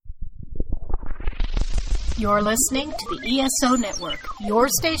You're listening to the ESO Network, your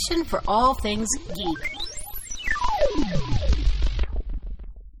station for all things geek.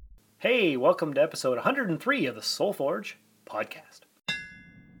 Hey, welcome to episode 103 of the Soul Forge podcast.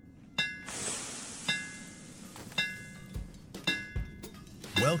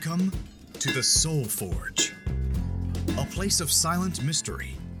 Welcome to the Soul Forge, a place of silent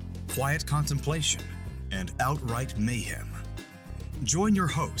mystery, quiet contemplation, and outright mayhem. Join your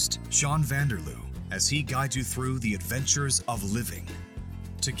host, Sean Vanderloo, as he guides you through the adventures of living.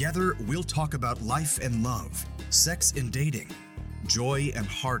 Together, we'll talk about life and love, sex and dating, joy and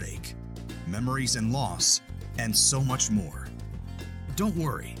heartache, memories and loss, and so much more. Don't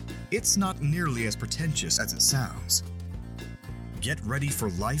worry, it's not nearly as pretentious as it sounds. Get ready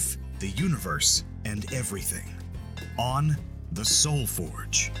for life, the universe, and everything on the Soul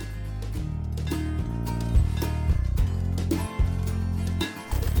Forge.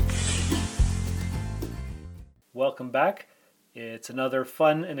 Welcome back. It's another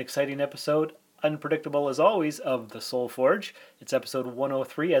fun and exciting episode, unpredictable as always, of the Soul Forge. It's episode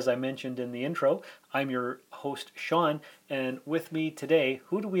 103, as I mentioned in the intro. I'm your host, Sean, and with me today,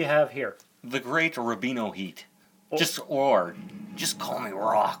 who do we have here? The great Rubino Heat. Just call me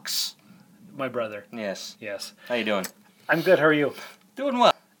Rocks. My brother. Yes. Yes. How you doing? I'm good. How are you? Doing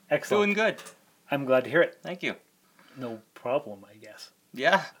well. Excellent. Doing good. I'm glad to hear it. Thank you. No problem, I guess.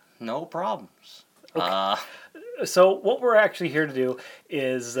 Yeah, no problems. Okay. So what we're actually here to do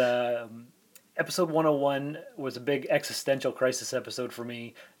is episode 101 was a big existential crisis episode for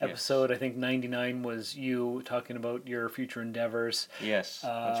me. Episode, yes. I think 99 was you talking about your future endeavors. Yes,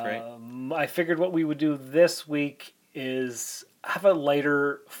 that's great. I figured what we would do this week is have a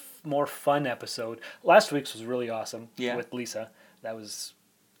lighter, more fun episode. Last week's was really awesome with Lisa. That was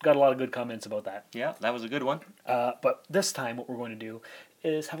got a lot of good comments about that. Yeah, that was a good one. But this time what we're going to do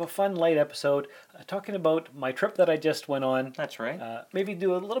is have a fun, light episode talking about my trip that I just went on. That's right. Maybe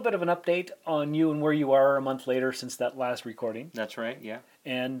do a little bit of an update on you and where you are a month later since that last recording. That's right, yeah.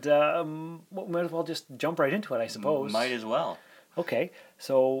 And we might as well just jump right into it, I suppose. Might as well. Okay,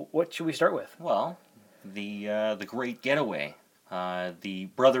 so what should we start with? Well, the great getaway. The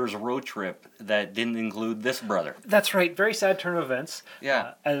brothers' road trip that didn't include this brother. That's right. Very sad turn of events.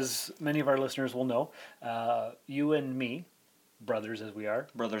 Yeah. As many of our listeners will know, you and me, brothers as we are.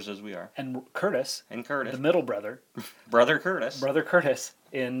 Brothers as we are. And Curtis. And Curtis. The middle brother. Brother Curtis. Brother Curtis.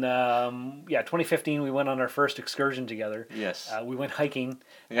 In 2015, we went on our first excursion together. Yes. We went hiking.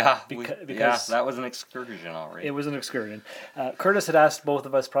 Yeah. Because that was an excursion already. It was an excursion. Curtis had asked both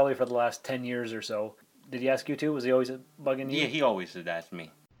of us probably for the last 10 years or so. Did he ask you too? Was he always bugging you? Yeah, he always did ask me.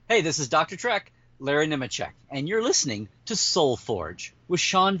 Hey, this is Dr. Trek, Larry Nemechek, and you're listening to Soul Forge with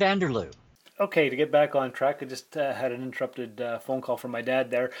Sean Vanderloo. Okay, to get back on track, I just had an interrupted phone call from my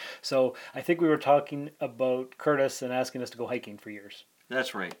dad there. So I think we were talking about Curtis and asking us to go hiking for years.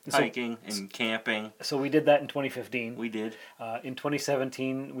 That's right. Hiking and camping. So we did that in 2015. We did. In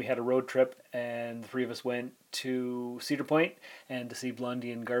 2017, we had a road trip, and the three of us went to Cedar Point and to see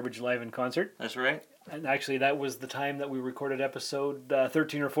Blondie and Garbage live in concert. That's right. And actually, that was the time that we recorded episode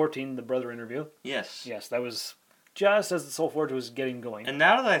 13 or 14, the brother interview. Yes. Yes, that was just as the Soul Forge was getting going. And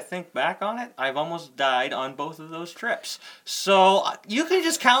now that I think back on it, I've almost died on both of those trips. So you can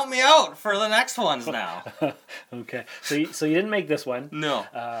just count me out for the next ones now. Okay. So you didn't make this one.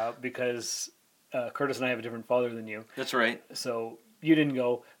 No. Because Curtis and I have a different father than you. That's right. So you didn't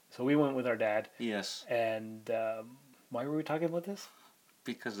go. So we went with our dad. Yes. And why were we talking about this?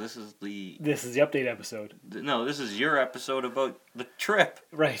 Because this is the update episode. No, this is your episode about the trip.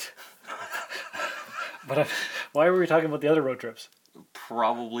 Right. But why were we talking about the other road trips?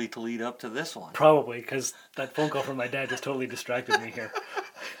 Probably to lead up to this one. Probably, because that phone call from my dad just totally distracted me here.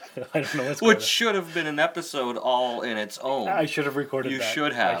 I don't know what's going on. Which should have been an episode all in its own. I should have recorded that. You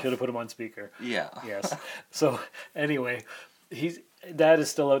should have. I should have put him on speaker. Yeah. Yes. So, anyway, Dad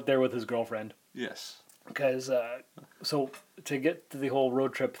is still out there with his girlfriend. Yes. Because, so to get to the whole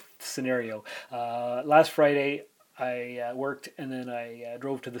road trip scenario, last Friday I worked and then I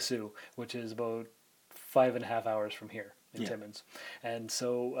drove to the Sioux, which is about 5.5 hours from here in Timmins. And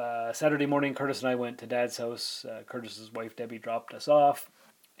so Saturday morning, Curtis and I went to Dad's house. Curtis's wife, Debbie, dropped us off.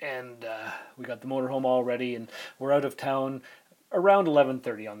 And we got the motorhome all ready. And we're out of town around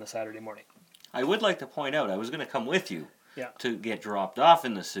 11:30 on the Saturday morning. I would like to point out, I was going to come with you. Yeah. To get dropped off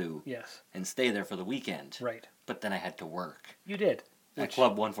in the Sioux. Yes. And stay there for the weekend. Right. But then I had to work. You did. At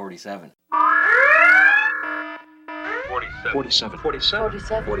Club 147. 47. 47.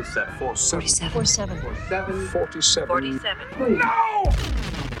 47. 47. 47. 47. 47. 47. No!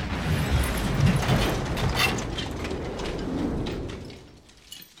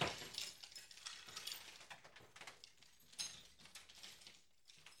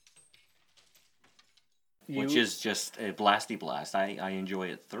 which is just a blasty blast. I enjoy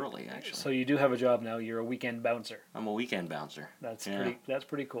it thoroughly, actually. So you do have a job now. You're a weekend bouncer. I'm a weekend bouncer. That's Yeah.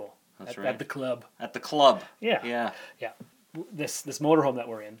 pretty cool. That's at, right. At the club. At the club. Yeah. Yeah. Yeah. This motorhome that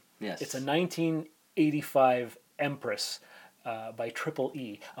we're in. Yes. It's a 1985 Empress by Triple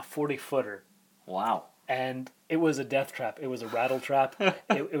E, a 40-footer. Wow. And it was a death trap. It was a rattle trap.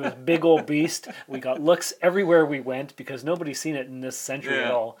 It was a big old beast. We got looks everywhere we went because nobody's seen it in this century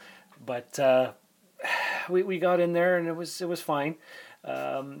at all. But we got in there and it was fine.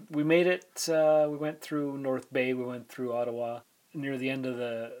 We made it. We went through North Bay. We went through Ottawa. Near the end of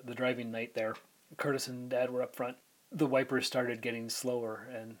the driving night there, Curtis and Dad were up front. The wipers started getting slower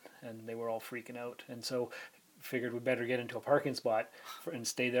and they were all freaking out. And so figured we better get into a parking spot and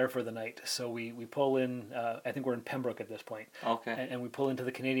stay there for the night. So we pull in, I think we're in Pembroke at this point. Okay. And we pull into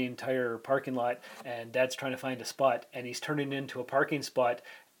the Canadian Tire parking lot, and Dad's trying to find a spot, and he's turning into a parking spot,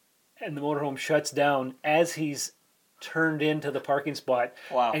 and the motorhome shuts down as he's turned into the parking spot.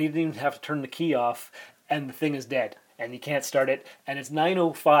 Wow. And he didn't even have to turn the key off, and the thing is dead. And you can't start it, and it's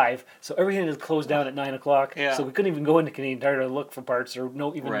 9:05, so everything is closed down at 9 o'clock. Yeah. So we couldn't even go into Canadian Tire to look for parts or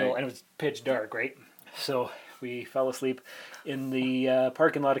know, Right. and it was pitch dark, right? So we fell asleep in the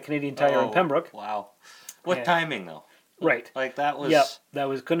parking lot of Canadian Tire in Pembroke. Wow. What Yeah. timing, though? Right. Like, that was... Yep,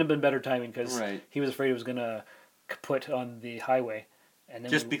 couldn't have been better timing because Right. he was afraid it was going to put on the highway. And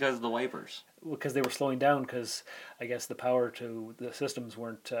then Just because of the wipers. because they were slowing down because I guess the power to the systems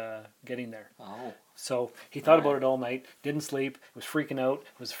weren't getting there. Oh. So he thought about it all night, didn't sleep, was freaking out,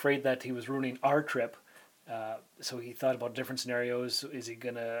 was afraid that he was ruining our trip. So he thought about different scenarios. Is he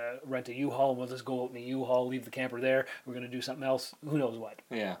going to rent a U-Haul and we'll just go out in a U-Haul, leave the camper there? We're going to do something else. Who knows what.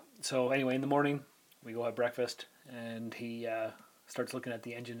 Yeah. So anyway, in the morning, we go have breakfast and he starts looking at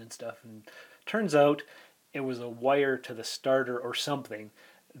the engine and stuff. And turns out it was a wire to the starter or something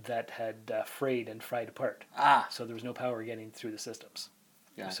that had frayed and fried apart. Ah. So there was no power getting through the systems.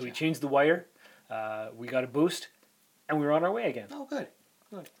 Gotcha. So we changed the wire. We got a boost, and we were on our way again. Oh, good.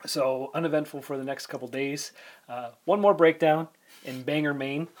 So uneventful for the next couple days. One more breakdown in Bangor,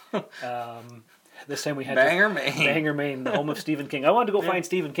 Maine. This time we had Bangor, Maine. Bangor, Maine, the home of Stephen King. I wanted to go find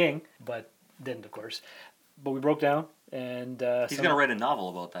Stephen King, but didn't, of course. But we broke down, and He's going to write a novel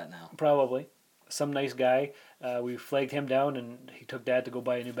about that now. probably some nice guy. We flagged him down, and he took Dad to go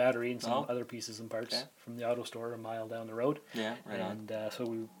buy a new battery and some other pieces and parts Okay. from the auto store a mile down the road. Yeah, right on. And so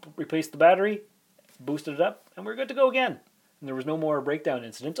we replaced the battery, boosted it up, and we're good to go again. And there was no more breakdown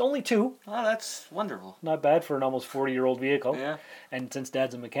incidents. Only 2. Oh, that's wonderful. Not bad for an almost 40-year-old vehicle. Yeah. And since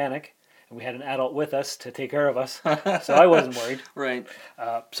Dad's a mechanic, and we had an adult with us to take care of us, so I wasn't worried. Right.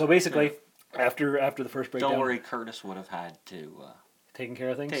 So basically, after the first breakdown, Don't worry, Curtis would have had to taking care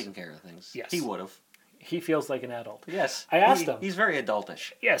of things. taken care of things. Yes. He would have. He feels like an adult. Yes. I asked him. He's very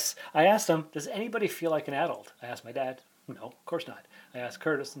adultish. Yes, I asked him, does anybody feel like an adult? I asked my dad. No, of course not. I asked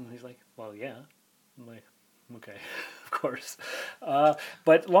Curtis, and he's like, well, yeah. I'm like, okay, of course.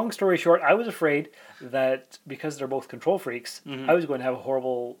 But long story short, I was afraid that because they're both control freaks, I was going to have a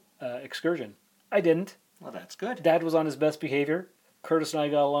horrible excursion. I didn't. Well, that's good. Dad was on his best behavior. Curtis and I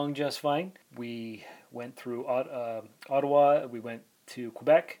got along just fine. We went through Ottawa. We went to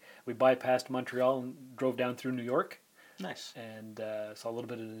Quebec. We bypassed Montreal and drove down through New York Nice. and saw a little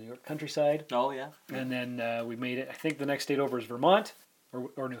bit of the New York countryside. Oh, yeah. And then we made it, I think the next state over is Vermont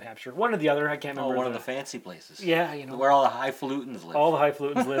or New Hampshire. One or the other, I can't Oh, remember. one of the fancy places. Yeah, you know. Where all the highfalutins live. All the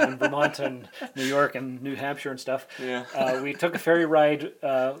highfalutins live in Vermont and New York and New Hampshire and stuff. Yeah. We took a ferry ride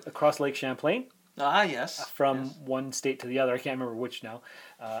across Lake Champlain Ah, yes. from Yes. one state to the other. I can't remember which now.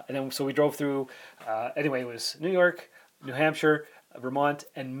 And then so we drove through, anyway, it was New York, New Hampshire, Vermont,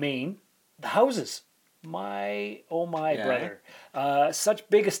 and Maine. The houses, my Yeah. brother. Such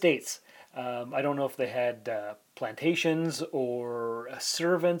big estates. I don't know if they had plantations or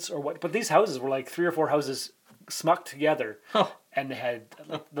servants or what, but these houses were like 3 or 4 houses smucked together, and they had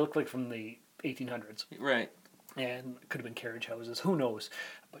they looked like from the 1800s, Right. and could have been carriage houses. Who knows?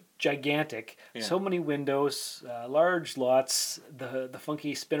 But gigantic. Yeah. So many windows, large lots, the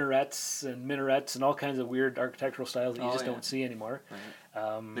funky spinnerets and minarets and all kinds of weird architectural styles that you Oh, just yeah. don't see anymore.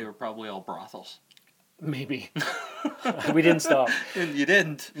 They were probably all brothels. Maybe. We didn't stop. You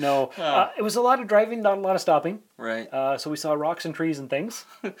didn't. No. It was a lot of driving, not a lot of stopping. Right. So we saw rocks and trees and things.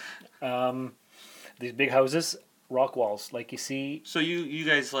 These big houses, rock walls, like you see. So you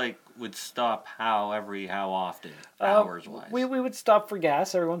guys like would stop how often, hours wise? We would stop for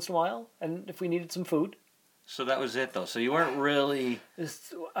gas every once in a while, and if we needed some food. So that was it though. So you weren't really.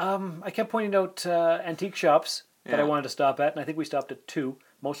 I kept pointing out antique shops that I Yeah. wanted to stop at, and I think we stopped at 2.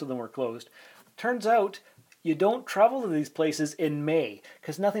 Most of them were closed. Turns out, you don't travel to these places in May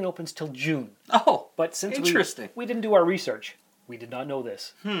because nothing opens till June. Oh, But since interesting. we didn't do our research, we did not know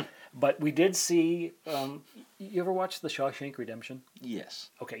this. But we did see. You ever watch The Shawshank Redemption? Yes.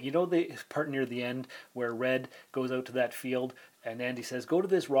 Okay, you know the part near the end where Red goes out to that field and Andy says, "Go to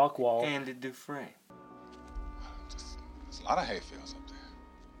this rock wall." Andy Dufresne. There's a lot of hayfields up there.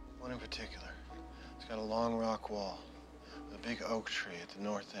 One in particular. It's got a long rock wall with a big oak tree at the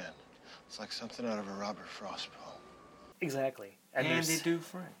north end. It's like something out of a Robert Frost poem. Exactly. And Andy there's-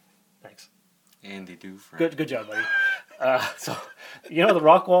 Dufresne. Thanks. Andy Dufresne. Good job, buddy. So, you know the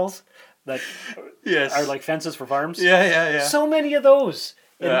rock walls that Yes. are like fences for farms? Yeah. So many of those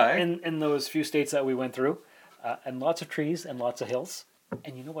Yeah. in those few states that we went through. And lots of trees and lots of hills.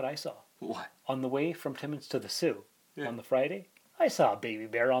 And you know what I saw? What? On the way from Timmins to the Sioux Yeah. on the Friday, I saw a baby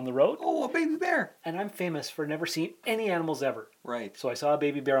bear on the road. Oh, a baby bear. And I'm famous for never seeing any animals ever. Right. So I saw a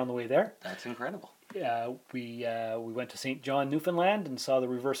baby bear on the way there. That's incredible. We went to St. John, Newfoundland, and saw the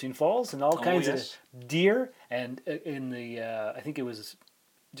Reversing Falls and all kinds yes. of deer. And in the, I think it was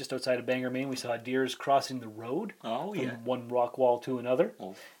just outside of Bangor, Maine, we saw deers crossing the road Oh, from yeah. one rock wall to another.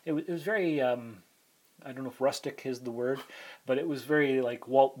 Oh. It was very, I don't know if rustic is the word, but it was very like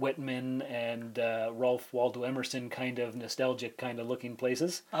Walt Whitman and Ralph Waldo Emerson kind of nostalgic kind of looking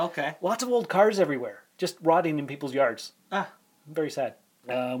places. Okay. Lots of old cars everywhere, just rotting in people's yards. Ah. Very sad.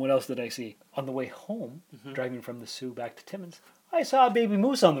 What else did I see? On the way home, Mm-hmm. driving from the Sioux back to Timmins, I saw a baby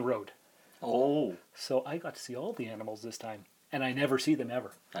moose on the road. Oh, So I got to see all the animals this time. And I never see them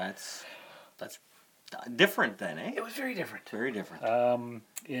ever. that's different then, eh? It was very different. Very different.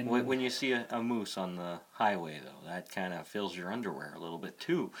 When you see a moose on the highway, though, that kind of fills your underwear a little bit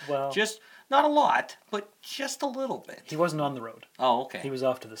too. Well- just not a lot, but just a little bit. He wasn't on the road. Oh, okay. He was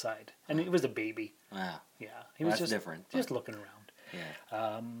off to the side. And it was a baby. Wow. Yeah. He was That's just different, Just but- looking around.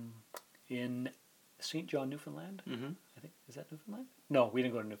 Yeah. In St. John, Newfoundland. Mhm. I think, is that Newfoundland? No, we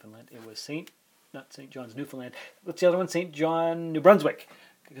didn't go to Newfoundland. It was not St. John's, Newfoundland. What's the other one? St. John, New Brunswick.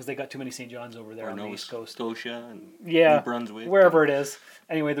 Because they got too many St. Johns over there Or on the Nova East Coast. Scotia and Yeah, New Brunswick. wherever it is.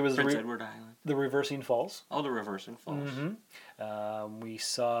 Anyway, there was Prince Edward Island. the Reversing Falls. Oh, the Reversing Falls. We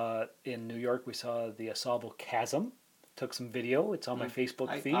saw in New York. We saw the Asable Chasm. Took some video. It's on my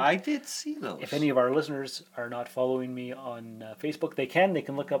Facebook feed. I did see those. If any of our listeners are not following me on Facebook, they can. They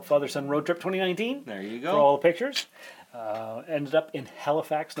can look up Father Son Road Trip 2019. There you For go. all the pictures. Ended up in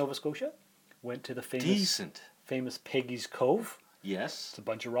Halifax, Nova Scotia. Went to the famous Peggy's Cove. Yes. It's a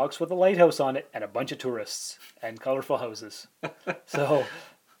bunch of rocks with a lighthouse on it and a bunch of tourists and colorful houses. So,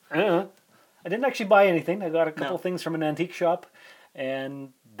 I didn't actually buy anything. I got a couple No. things from an antique shop,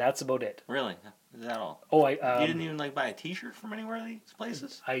 and that's about it. Really? Is that all? Oh, You didn't even buy a T-shirt from anywhere of these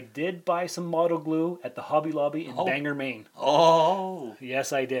places? I did buy some model glue at the Hobby Lobby in Oh. Bangor, Maine. Oh.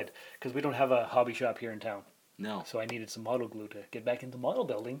 Yes, I did, because we don't have a hobby shop here in town. No. So I needed some model glue to get back into model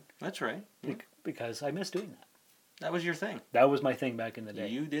building That's right. because I miss doing that. That was your thing. That was my thing back in the day.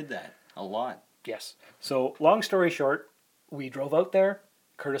 You did that a lot. Yes. So, long story short, we drove out there.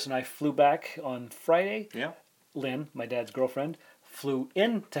 Curtis and I flew back on Friday. Yeah. Lynn, my dad's girlfriend, flew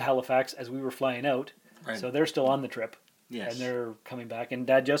into Halifax as we were flying out. Right. So they're still on the trip. Yes. And they're coming back. And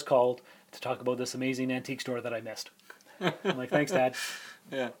Dad just called to talk about this amazing antique store that I missed. I'm like, thanks, Dad.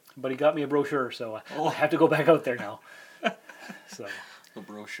 Yeah. But he got me a brochure, so Oh. I have to go back out there now. So, The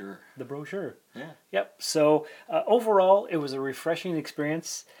brochure. the brochure. Yeah. Yep. So, overall, it was a refreshing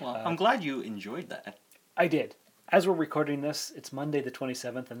experience. Well, I'm glad you enjoyed that. I did. As we're recording this, it's Monday the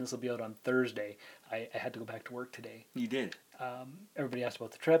 27th, and this will be out on Thursday. I had to go back to work today. You did. Everybody asked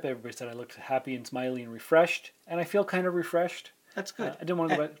about the trip. Everybody said I looked happy and smiley and refreshed, and I feel kind of refreshed. That's good. I didn't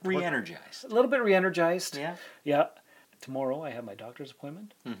want to go back to work. Re-energized. A little bit re-energized. Yeah. Yeah. Tomorrow I have my doctor's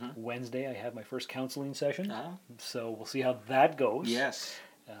appointment. Wednesday I have my first counseling session. Ah. So we'll see how that goes. Yes.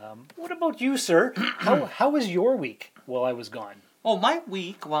 What about you, sir? How was your week while I was gone? Oh, my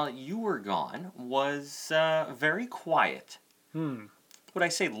week while you were gone was very quiet. Would I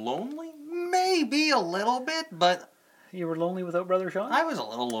say lonely? Maybe a little bit, but You were lonely without Brother Sean? I was a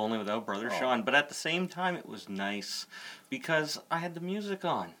little lonely without Brother Sean. But at the same time, it was nice because I had the music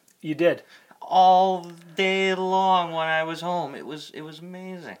on You did. all day long when I was home. It was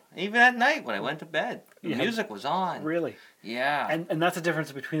amazing. Even at night when I went to bed, the You had- music was on. Really. Yeah. And that's the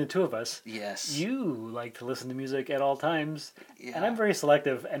difference between the two of us. yes. You like to listen to music at all times, Yeah. and I'm very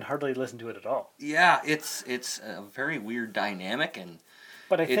selective and hardly listen to it at all. Yeah, it's a very weird dynamic, and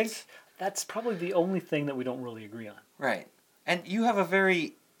But I It's- think that's probably the only thing that we don't really agree on. right. And you have a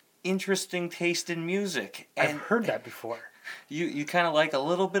very interesting taste in music, and I've heard that before. you kind of like a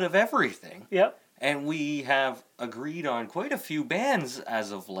little bit of everything. Yep. And we have agreed on quite a few bands as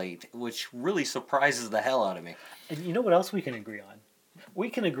of late, which really surprises the hell out of me. And you know what else we can agree on?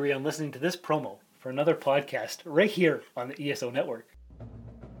 We can agree on listening to this promo for another podcast right here on the ESO Network.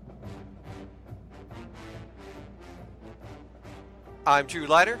 I'm Drew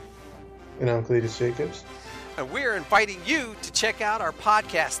Leiter. And I'm Cletus Jacobs. And we're inviting you to check out our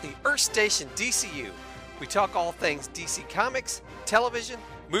podcast, The Earth Station DCU. We talk all things DC Comics, television,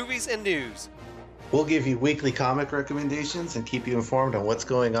 movies, and news. We'll give you weekly comic recommendations and keep you informed on what's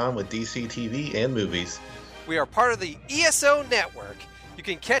going on with DC TV and movies. We are part of the ESO Network. You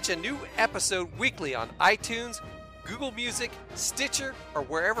can catch a new episode weekly on iTunes, Google Music, Stitcher, or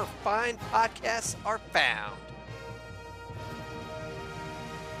wherever fine podcasts are found.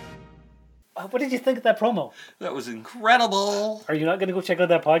 What did you think of that promo? That was incredible. Are you not going to go check out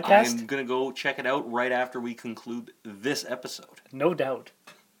that podcast? I'm going to go check it out right after we conclude this episode. No doubt.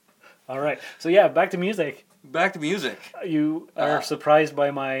 All right. So yeah, back to music. Back to music. You are surprised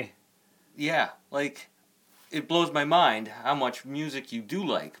by my... Yeah, like, it blows my mind how much music you do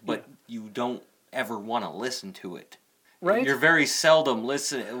like, but you don't ever want to listen to it. Right? You're very seldom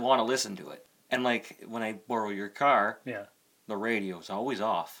want to listen to it. And like, when I borrow your car, the radio's always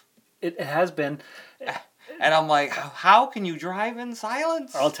off. It has been. And I'm like, how can you drive in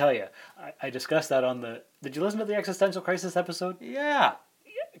silence? I'll tell you. I discussed that on the... Did you listen to the Existential Crisis episode? Yeah.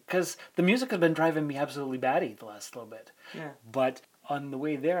 Because the music has been driving me absolutely batty the last little bit. Yeah. But on the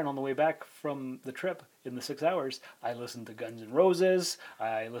way there and on the way back from the trip in the 6 hours, I listened to Guns N' Roses,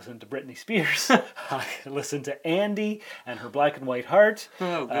 I listened to Britney Spears, I listened to Andy and her Black and White Heart.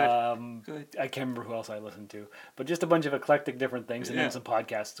 Oh, good. Good. I can't remember who else I listened to. But just a bunch of eclectic different things, and then some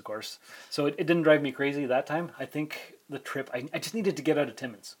podcasts, of course. So it didn't drive me crazy that time. I think the trip, I just needed to get out of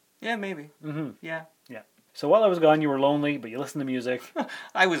Timmins. Yeah, maybe. Mm-hmm. Yeah. Yeah. So while I was gone, you were lonely, but you listened to music.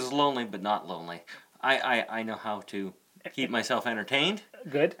 I was lonely, but not lonely. I know how to keep myself entertained.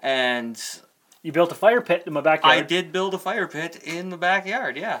 Good. And... You built a fire pit in my backyard. I did build a fire pit in the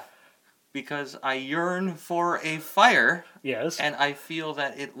backyard, yeah. Because I yearn for a fire. Yes. And I feel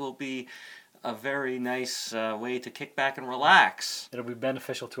that it will be a very nice way to kick back and relax. It'll be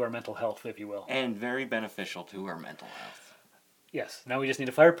beneficial to our mental health, if you will. And very beneficial to our mental health. Yes. Now we just need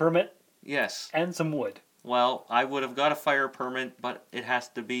a fire permit. Yes. And some wood. Well, I would have got a fire permit, but it has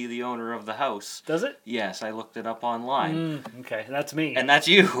to be the owner of the house. Does it? Yes, I looked it up online. Okay, that's me. And that's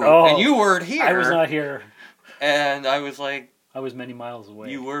you. Oh, and you weren't here. I was not here. And I was like... I was many miles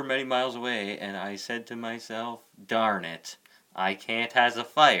away. You were many miles away, and I said to myself, darn it, I can't have a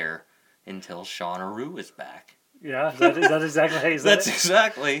fire until Shaunaroo is back. Yeah, is that exactly how you said That's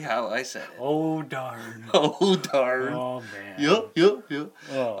exactly how I said it. Oh, darn. Oh, darn. Oh, man. Yep.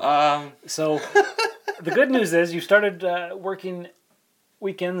 Oh. So... The good news is you started working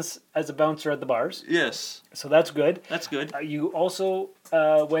weekends as a bouncer at the bars. Yes. So that's good. That's good. You also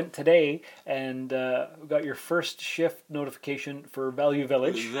went today and got your first shift notification for Value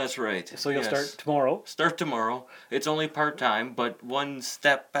Village. That's right. So you'll start tomorrow. Start tomorrow. It's only part-time, but one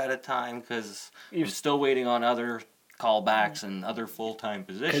step at a time because I'm still waiting on other callbacks and other full-time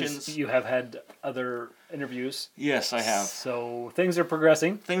positions. You have had other interviews. Yes, I have. So things are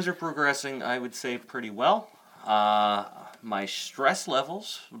progressing. Things are progressing, I would say, pretty well. My stress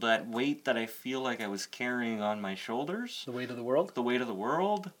levels, that weight that I feel like I was carrying on my shoulders. The weight of the world? The weight of the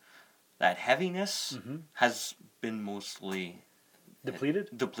world. That heaviness has been mostly... Depleted?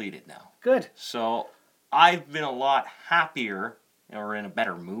 Depleted now. Good. So I've been a lot happier, or in a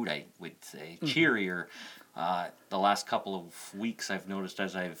better mood, I would say. Cheerier. The last couple of weeks I've noticed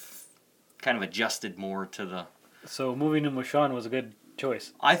as I've kind of adjusted more to the... So moving in with Sean was a good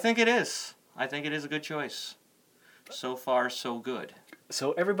choice. I think it is. I think it is a good choice. So far, so good.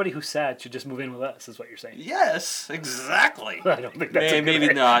 So everybody who's sad should just move in with us, is what you're saying. Yes, exactly. I don't think that's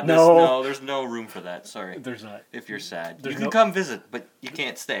maybe not. No. There's no room for that. Sorry. There's not. If you're sad. There's you can come visit, but you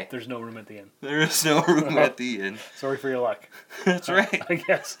can't stay. There's no room at the inn. There is no room at the inn. Sorry for your luck. That's right. I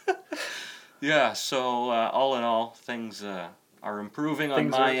guess. Yeah, so all in all, things are improving on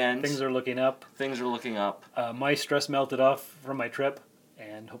my end. Things are looking up. Things are looking up. My stress melted off from my trip,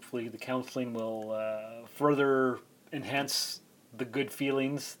 and hopefully the counseling will further enhance the good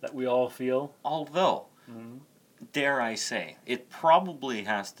feelings that we all feel. Although, dare I say, it probably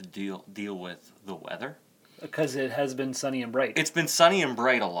has to deal with the weather. Because it has been sunny and bright. It's been sunny and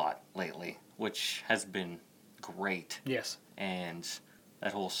bright a lot lately, which has been great. Yes. And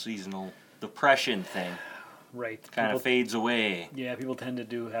that whole seasonal depression thing kind of fades away. Yeah, people tend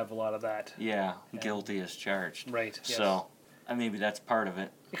to have a lot of that. Yeah, guilty as charged. Right, yes. So, maybe that's part of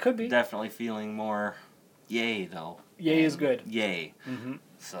it. It could be. Definitely feeling more yay, though. Yay is good. Yay.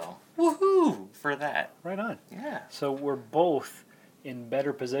 So, woohoo for that. Right on. Yeah. So we're both in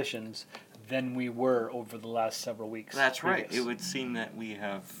better positions than we were over the last several weeks. That's right. previous. It would seem that we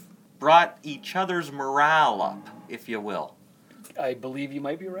have brought each other's morale up, if you will. I believe you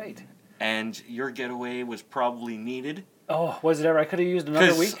might be right. And your getaway was probably needed. Oh, was it ever? I could have used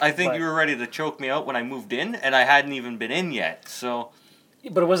another week. I think but- you were ready to choke me out when I moved in, and I hadn't even been in yet. So,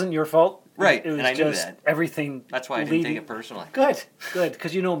 But it wasn't your fault. Right, It was and I knew just that. everything. that's why I didn't take it personally. Good,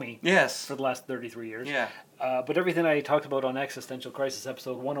 because you know me Yes. for the last 33 years. Yeah. But everything I talked about on Existential Crisis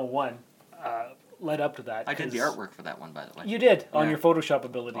episode 101 led up to that. I did the 'cause artwork for that one, by the way. You did, on Yeah. your Photoshop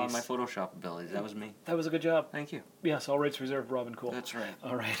abilities. On my Photoshop abilities. That was me. That was a good job. Thank you. Yes, all rights reserved, Robin Cool. That's right.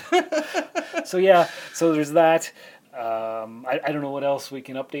 All right. So yeah, so there's that. I don't know what else we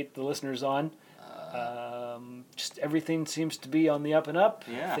can update the listeners on. Just everything seems to be on the up and up.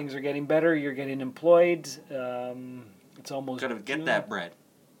 Yeah. Things are getting better. You're getting employed. It's almost Gotta get June. that bread.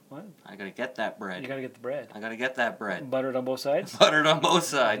 What? I gotta get that bread. You gotta get the bread. I gotta get that bread. Buttered on both sides. Buttered on both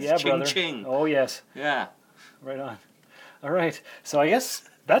sides. Yeah, ching brother. ching. Oh yes. Yeah. Right on. All right. So I guess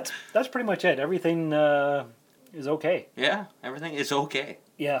that's pretty much it. Everything is okay. Yeah. Everything is okay.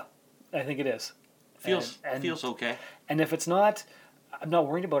 Yeah, I think it is. Feels And- feels okay. And if it's not, I'm not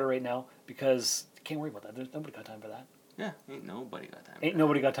worried about it right now because I can't worry about that. There's nobody got time for that. Yeah. Ain't nobody got time. Ain't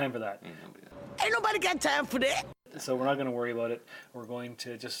nobody got time for that. Ain't nobody got Ain't nobody got time for that. So we're not going to worry about it. We're going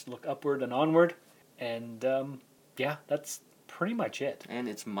to just look upward and onward. And yeah, that's pretty much it. And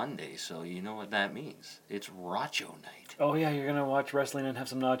it's Monday, so you know what that means. It's Racho night. Oh yeah, you're going to watch wrestling and have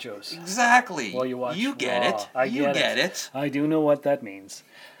some nachos. Exactly. While you watch You get Raw. it. I You get it. I do know what that means,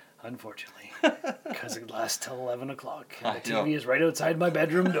 unfortunately. Because it lasts till 11 o'clock. And the I know. TV is right outside my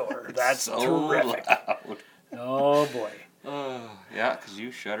bedroom door. That's so terrific. loud. Oh boy. Yeah, because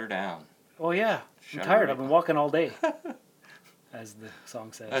you shut her down. Oh yeah, I'm Shut tired. her I've been walking all day, as the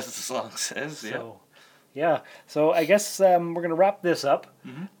song says. As the song says, yeah. So, yeah. So I guess we're gonna wrap this up.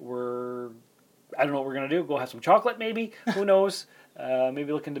 Mm-hmm. I don't know what we're gonna do. Go have some chocolate, maybe. Who knows?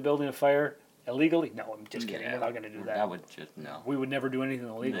 Maybe look into building a fire illegally. No, I'm just kidding. Yeah, We're not gonna do that. That would just, no. We would never do anything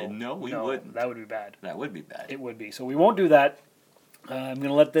illegal. No, we wouldn't. That would be bad. That would be bad. It would be. So we won't do that. I'm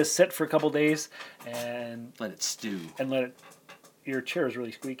gonna let this sit for a couple days and Let it stew. let it. Your chair is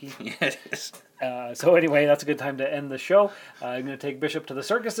really squeaky. Yeah, it is. So anyway, that's a good time to end the show. I'm going to take Bishop to the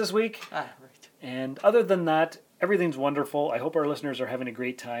circus this week. Ah, right. And other than that, everything's wonderful. I hope our listeners are having a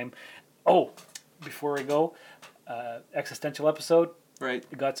great time. Oh, before I go, existential episode. Right.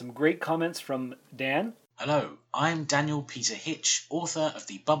 We got some great comments from Dan. Hello, I'm Daniel Peter Hitch, author of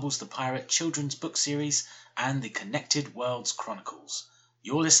the Bubbles the Pirate children's book series and the Connected Worlds Chronicles.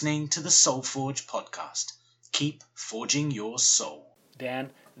 You're listening to the Soul Forge podcast. Keep forging your soul.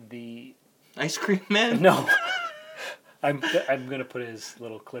 Dan, the... Ice cream man? No. I'm going to put his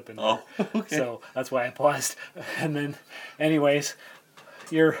little clip in there. Oh, okay. So that's why I paused. And then, anyways...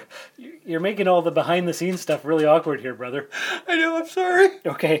 You're making all the behind-the-scenes stuff really awkward here, brother. I know, I'm sorry.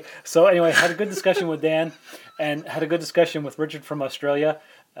 Okay, so anyway, had a good discussion with Dan, and had a good discussion with Richard from Australia.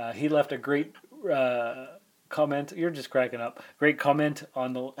 He left a great comment. You're just cracking up. Great comment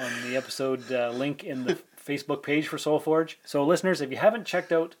on the episode link in the Facebook page for SoulForge. So listeners, if you haven't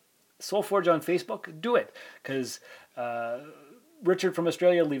checked out SoulForge on Facebook, do it, because Richard from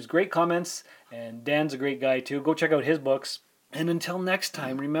Australia leaves great comments, and Dan's a great guy too. Go check out his books. And until next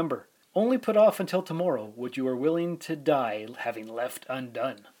time, remember, only put off until tomorrow what you are willing to die having left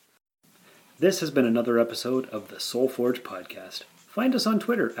undone. This has been another episode of the SoulForge Podcast. Find us on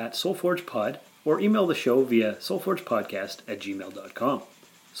Twitter at SoulForgePod or email the show via soulforgepodcast@gmail.com.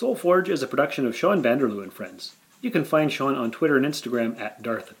 SoulForge is a production of Sean Vanderloo and Friends. You can find Sean on Twitter and Instagram at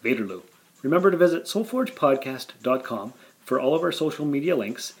Darth Vaderloo. Remember to visit soulforgepodcast.com for all of our social media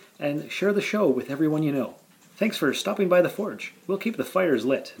links and share the show with everyone you know. Thanks for stopping by the Forge. We'll keep the fires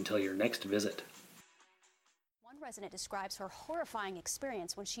lit until your next visit. One resident describes her horrifying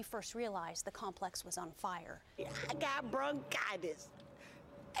experience when she first realized the complex was on fire. I got bronchitis.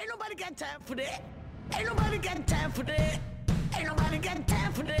 Ain't nobody got time for that. Ain't nobody got time for that. Ain't nobody got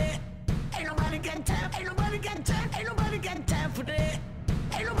time for that. Ain't nobody got time. Ain't nobody got time. Ain't nobody got time for that.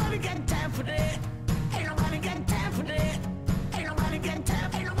 Ain't nobody got time for that. Ain't nobody got time for that. Ain't nobody got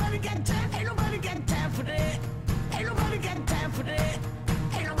time. Ain't nobody got time. Ain't nobody got time for that. Ain't nobody got time for that.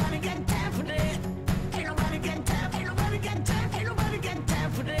 Ain't nobody got time for that. Ain't nobody got time. Ain't nobody got time. Ain't nobody got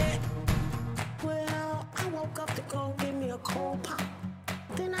time for that. Well, I woke up to go give me a cold pop.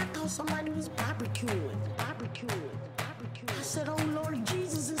 Then I thought somebody was barbecuing. I said, oh Lord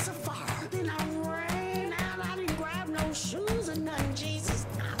Jesus, it's a fire. Then I ran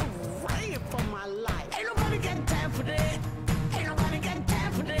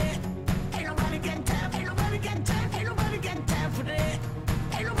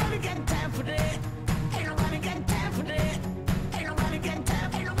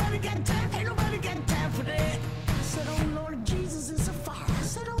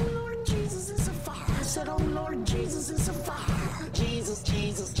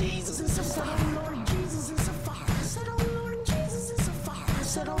said, oh Lord Jesus, it's a fire. I said, oh Lord Jesus, it's a fire. I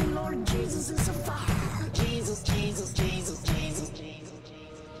said, oh Lord Jesus, it's a fire. Jesus, Jesus, Jesus, Jesus, Jesus, Jesus.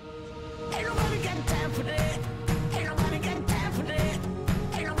 Ain't nobody got time for that. Ain't nobody got time for that.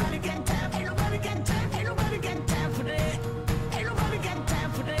 Ain't nobody got time. Ain't nobody got time. Ain't nobody got time for that. Ain't nobody got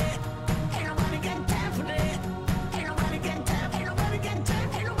time for that. Ain't nobody got time for that. Ain't nobody got time. Ain't nobody got time.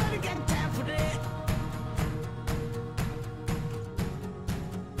 Ain't nobody got time for that.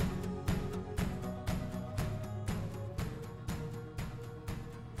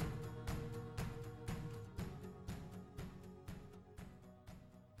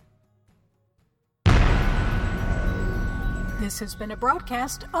 This has been a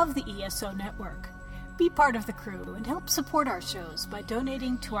broadcast of the ESO Network. Be part of the crew and help support our shows by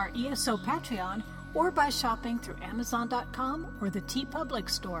donating to our ESO Patreon or by shopping through Amazon.com or the TeePublic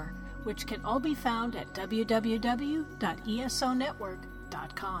store, which can all be found at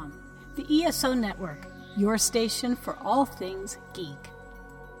www.esonetwork.com. The ESO Network, your station for all things geek.